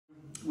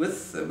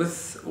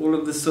with all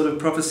of this sort of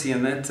prophecy,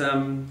 and that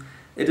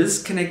it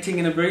is connecting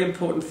in a very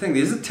important thing.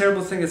 There's a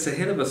terrible thing that's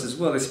ahead of us as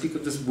well. They speak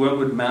of this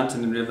wormwood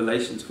mountain in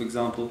Revelations, for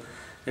example,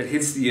 that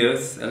hits the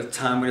earth at a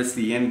time when it's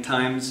the end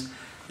times,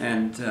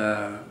 and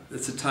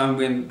it's a time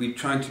when we're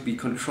trying to be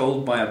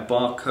controlled by a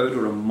barcode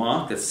or a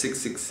mark that's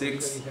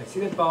 666. See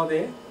that bar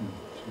there?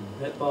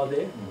 That bar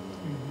there?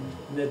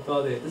 And that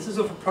bar there. This is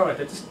off a product.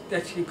 I just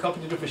actually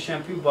copied it off a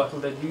shampoo bottle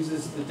that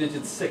uses the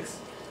digit 6.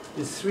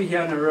 There's 3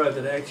 here in a row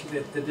that actually,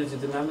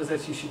 the numbers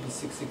actually should be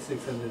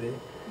 666 under there.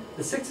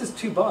 The 6 is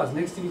 2 bars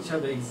next to each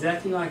other,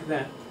 exactly like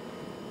that.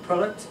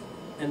 Product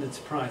and its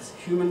price,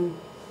 human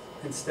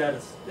and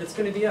status. That's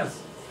going to be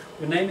us.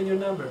 Your name and your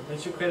number.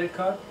 That's your credit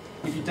card.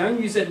 If you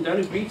don't use it and don't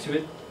agree to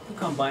it, you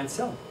can't buy and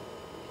sell.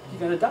 You're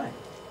going to die.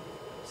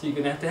 So you're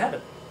going to have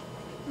it.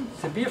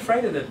 So be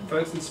afraid of that,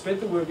 folks, and spread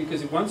the word,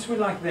 because once we're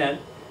like that,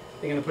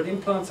 they're going to put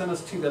implants on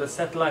us too that are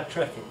satellite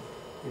tracking.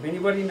 If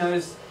anybody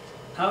knows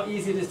how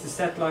easy it is to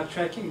satellite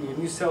track you with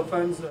new cell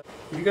phones, if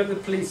you go to the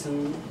police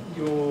and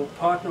your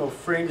partner or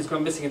friend has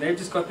gone missing and they've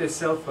just got their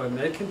cell phone,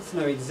 they can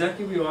know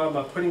exactly where you are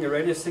by putting a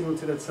radio signal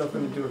to that cell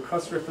phone and do a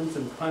cross-reference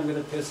and find where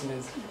that person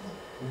is.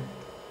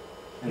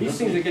 And these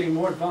things are getting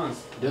more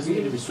advanced. It doesn't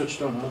need to be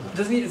switched on either.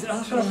 Doesn't need,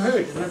 that's what I've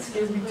heard, and that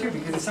scares me too,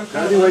 because it's some The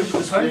kind only of way to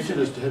disconnect it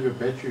is to have your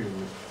battery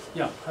removed.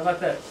 Yeah, how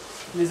about that?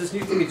 And there's this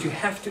new thing that you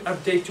have to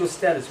update your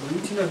status. We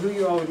need to know who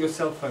you are with your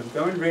cell phone.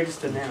 Go and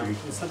register now.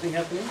 Is something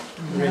happening?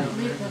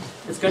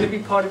 It's going to be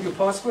part of your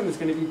passport, and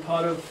it's going to be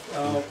part of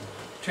our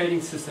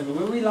trading system. And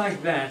when we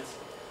like that,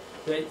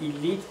 the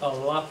elite are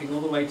laughing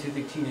all the way to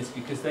the cleaners,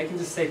 because they can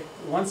just say,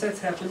 once that's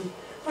happened,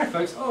 right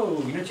folks,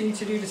 oh, you know what you need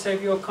to do to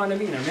save your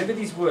economy? Now remember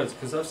these words,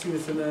 because I've seen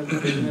this in the,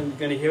 you're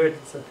going to hear it,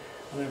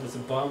 I don't know if it's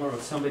Obama or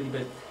somebody,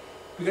 but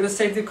we're going to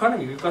save the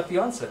economy. We've got the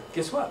answer.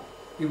 Guess what?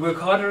 We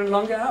work harder and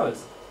longer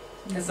hours.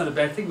 That's not a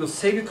bad thing. We'll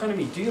save the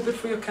economy. Do a bit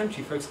for your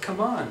country, folks. Come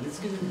on.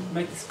 Let's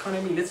make this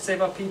economy. Let's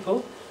save our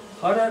people.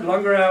 Harder,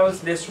 longer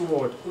hours, less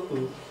reward.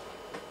 We're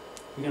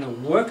going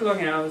to work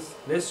long hours,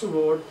 less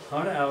reward,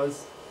 harder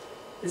hours.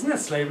 Isn't that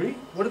slavery?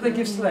 What do they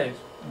give slaves?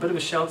 A bit of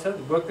a shelter.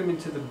 They work them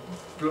into the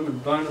bloom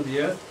and bone of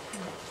the earth.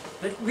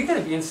 We're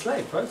going to be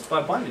enslaved, folks,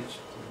 by bondage.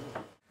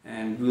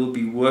 And we'll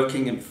be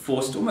working and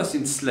forced, almost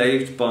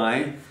enslaved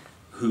by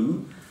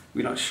who?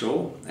 We're not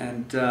sure.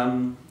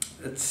 And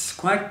it's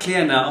quite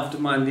clear now, after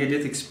my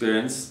near-death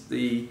experience,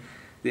 the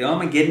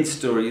Armageddon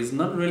story is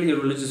not really a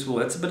religious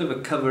war. It's a bit of a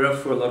cover-up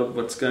for a lot of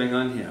what's going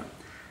on here.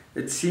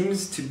 It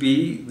seems to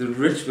be the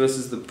rich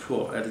versus the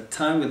poor, at a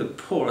time where the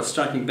poor are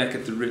striking back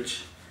at the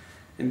rich.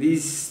 And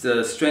these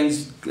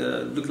strange,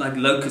 look like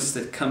locusts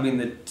that come in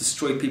that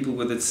destroy people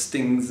with its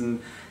stings,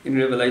 and in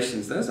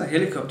Revelations, those are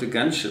helicopter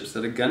gunships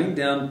that are gunning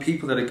down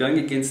people that are going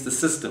against the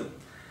system.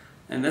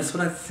 And that's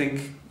what I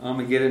think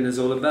Armageddon is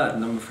all about.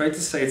 And I'm afraid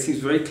to say it seems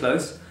very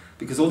close,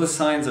 because all the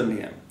signs are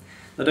near.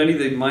 Not only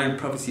the Mayan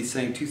prophecy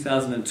saying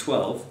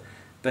 2012,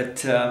 but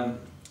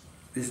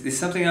there's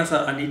something else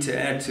I need to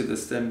add to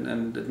this,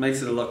 and it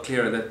makes it a lot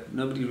clearer that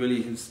nobody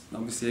really has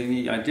obviously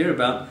any idea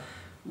about.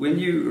 When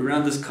you're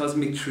around this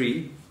cosmic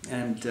tree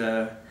and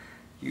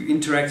you're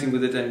interacting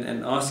with it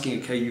and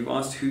asking, okay, you've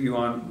asked who you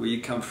are and where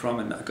you come from,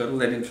 and I got all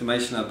that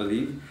information, I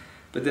believe.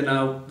 But then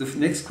the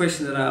next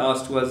question that I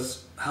asked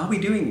was, how are we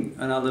doing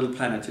on our little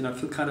planet? You know, I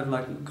feel kind of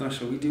like,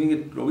 gosh, are we doing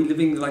it? Are we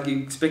living like you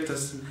expect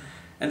us?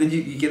 And then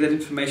you get that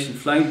information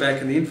flowing back,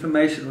 and the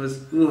information was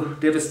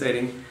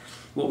devastating,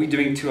 what we're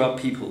doing to our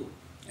people.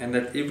 And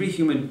that every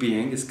human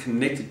being is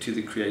connected to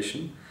the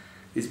creation.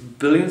 There's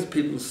billions of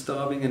people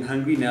starving and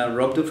hungry now,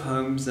 robbed of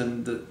homes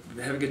and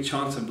having a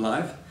chance of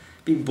life,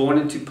 being born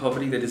into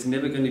poverty that is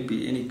never going to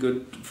be any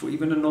good for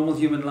even a normal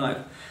human life.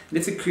 And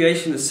it's a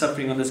creation that's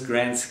suffering on this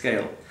grand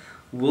scale.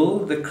 Will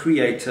the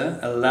Creator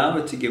allow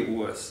it to get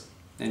worse?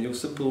 And your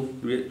simple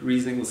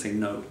reasoning will say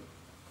no.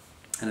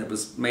 And it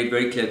was made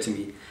very clear to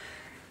me.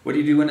 What do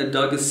you do when a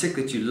dog is sick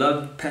that you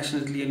love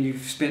passionately and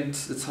you've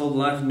spent its whole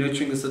life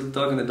nurturing this little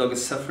dog, and the dog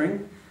is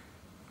suffering?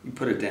 You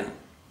put it down.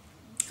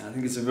 And I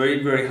think it's a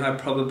very, very high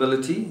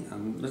probability,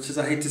 much as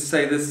I hate to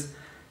say this,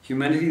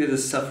 humanity that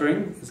is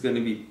suffering is going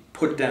to be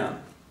put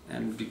down,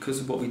 and because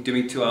of what we're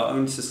doing to our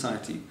own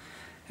society.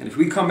 And if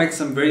we can't make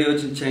some very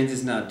urgent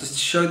changes now, just to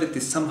show that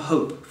there's some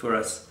hope for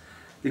us.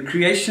 The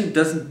creation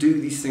doesn't do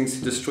these things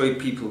to destroy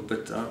people,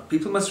 but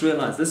people must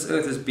realize this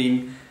earth has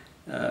been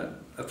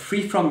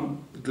free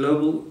from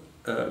global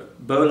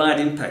bolide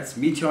impacts,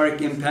 meteoric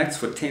impacts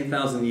for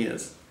 10,000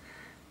 years.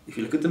 If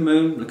you look at the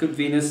moon, look at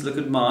Venus, look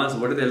at Mars,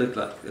 what do they look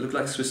like? They look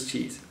like Swiss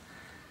cheese.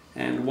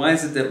 And why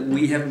is it that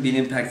we haven't been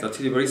impacted? I'll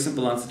tell you a very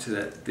simple answer to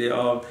that. There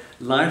are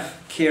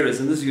life carriers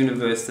in this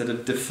universe that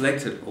have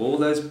deflected all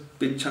those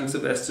big chunks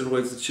of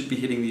asteroids that should be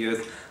hitting the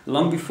Earth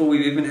long before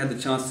we've even had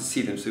the chance to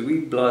see them. So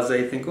we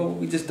blasé think, oh,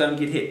 we just don't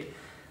get hit.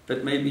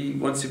 But maybe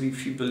once every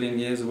few billion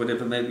years or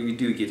whatever, maybe we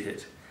do get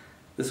hit.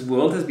 This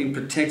world has been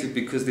protected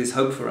because there's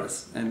hope for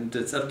us. And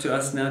it's up to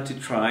us now to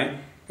try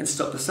and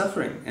stop the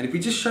suffering. And if we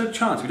just show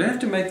chance, we don't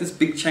have to make this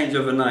big change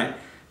overnight,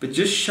 but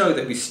just show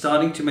that we're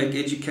starting to make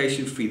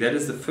education free. That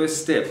is the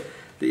first step.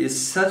 there is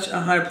such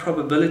a high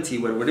probability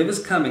where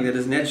whatever's coming that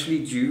is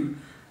naturally due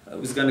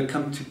was going to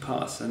come to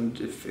pass. And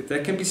if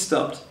that can be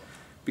stopped,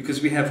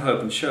 because we have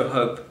hope and show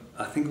hope,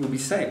 I think we'll be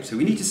saved. So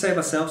we need to save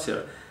ourselves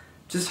here.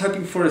 Just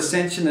hoping for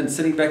ascension and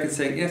sitting back and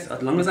saying, yes,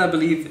 as long as I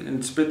believe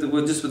and spread the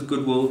word just with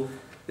goodwill,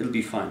 it'll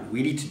be fine.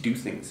 We need to do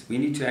things. We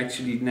need to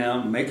actually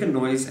now make a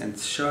noise and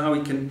show how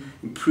we can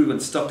improve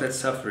and stop that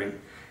suffering.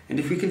 And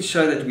if we can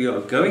show that we are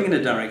going in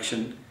a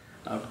direction,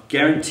 I'll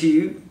guarantee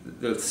you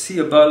they'll see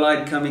a bow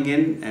light coming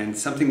in and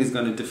something is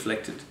going to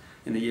deflect it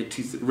in the year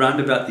round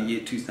about the year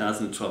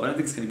 2012. I don't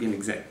think it's going to be an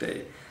exact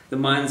day. The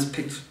Mayans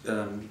picked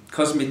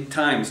cosmic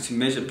times to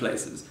measure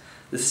places.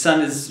 The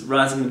sun is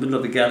rising in the middle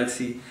of the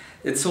galaxy.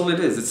 It's all it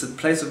is. It's a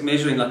place of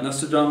measuring, like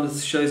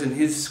Nostradamus shows in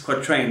his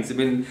quatrains.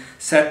 When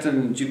Saturn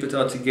and Jupiter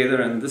are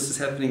together and this is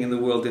happening in the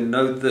world, then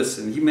know this.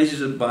 And he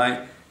measures it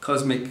by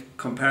cosmic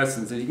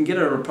comparisons. And you can get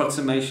an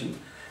approximation.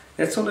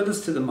 That's all it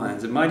is to the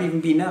Mayans. It might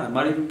even be now. It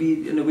might even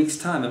be in a week's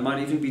time. It might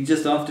even be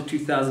just after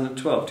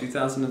 2012,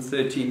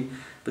 2013.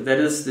 But that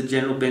is the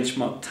general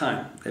benchmark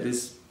time. That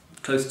is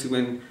close to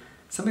when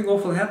something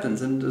awful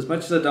happens. And as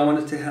much as I don't want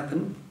it to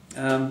happen,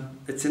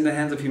 it's in the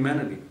hands of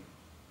humanity.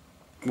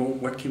 Well,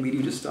 what can we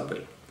do to stop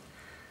it?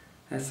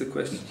 That's the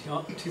question.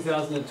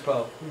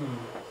 2012.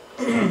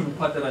 The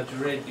part that I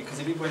dread, because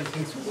everybody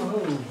thinks,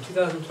 whoa,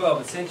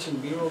 2012,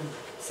 ascension, we're all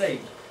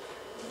saved.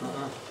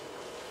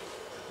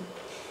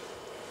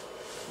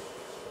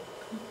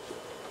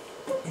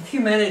 If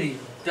humanity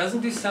doesn't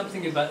do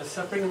something about the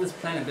suffering on this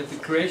planet that the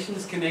creation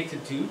is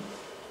connected to,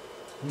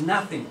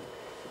 nothing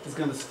is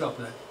going to stop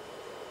that.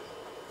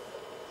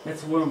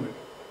 That's wormwood.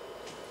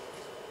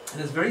 And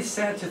it's very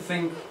sad to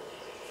think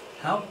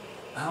how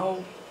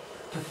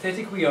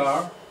pathetic we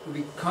are.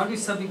 We can't do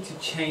something to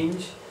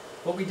change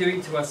what we're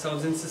doing to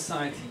ourselves in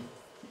society.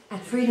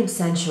 At Freedom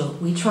Central,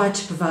 we try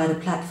to provide a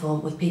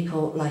platform with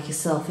people like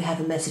yourself who have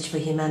a message for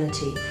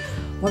humanity.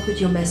 What would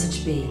your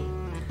message be?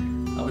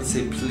 I would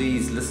say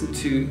please listen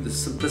to the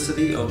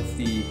simplicity of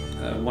the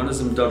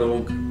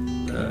oneism.org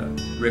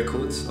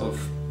records of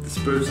the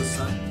spiritual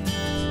side.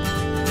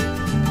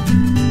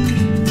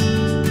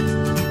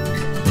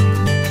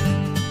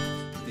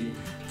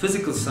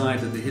 Physical side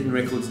at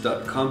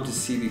thehiddenrecords.com to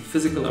see the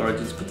physical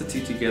origins, put the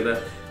two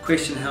together,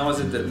 question how is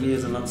it that me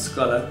as a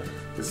non-scholar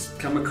has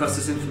come across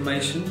this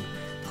information,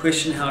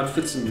 question how it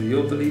fits into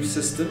your belief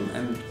system,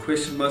 and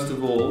question most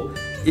of all,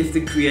 if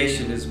the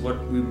creation is what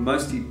we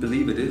mostly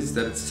believe it is,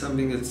 that it's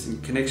something that's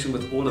in connection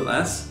with all of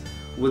us,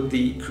 would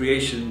the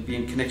creation be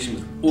in connection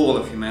with all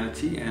of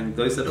humanity and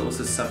those that are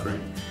also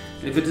suffering?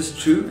 And if it is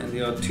true, and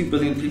there are 2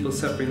 billion people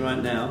suffering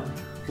right now,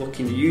 what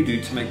can you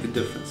do to make the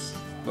difference?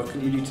 What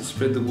can you do to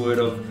spread the word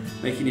of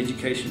making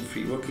education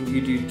free? What can you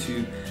do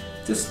to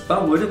just,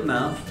 by word of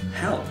mouth,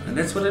 help? And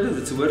that's what it is,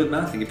 it's a word of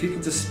mouth thing. If people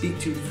just speak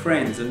to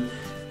friends and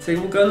say,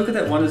 well, go look at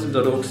that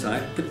oneism.org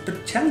site,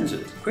 but challenge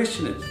it,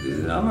 question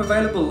it. I'm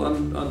available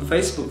on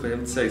Facebook, for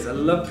heaven's sakes. I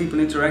love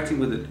people interacting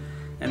with it.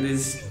 And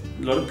there's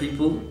a lot of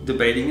people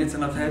debating it,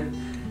 and I've had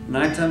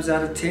 9 times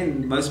out of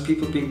 10, most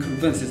people being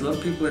convinced. There's a lot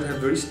of people that have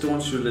very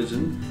staunch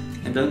religion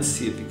and don't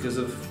see it because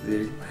of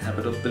their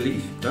habit of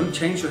belief. Don't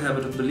change your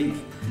habit of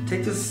belief.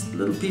 Take just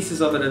little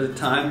pieces of it at a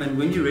time, and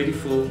when you're ready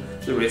for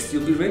the rest,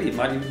 you'll be ready. It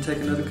might even take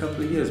another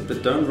couple of years,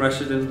 but don't rush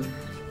it,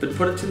 but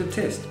put it to the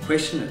test.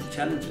 Question it,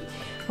 challenge it.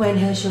 Wayne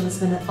Herschel, it's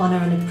been an honour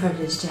and a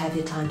privilege to have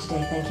your time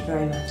today. Thank you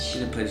very much. It's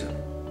been a pleasure.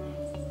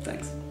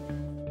 Thanks.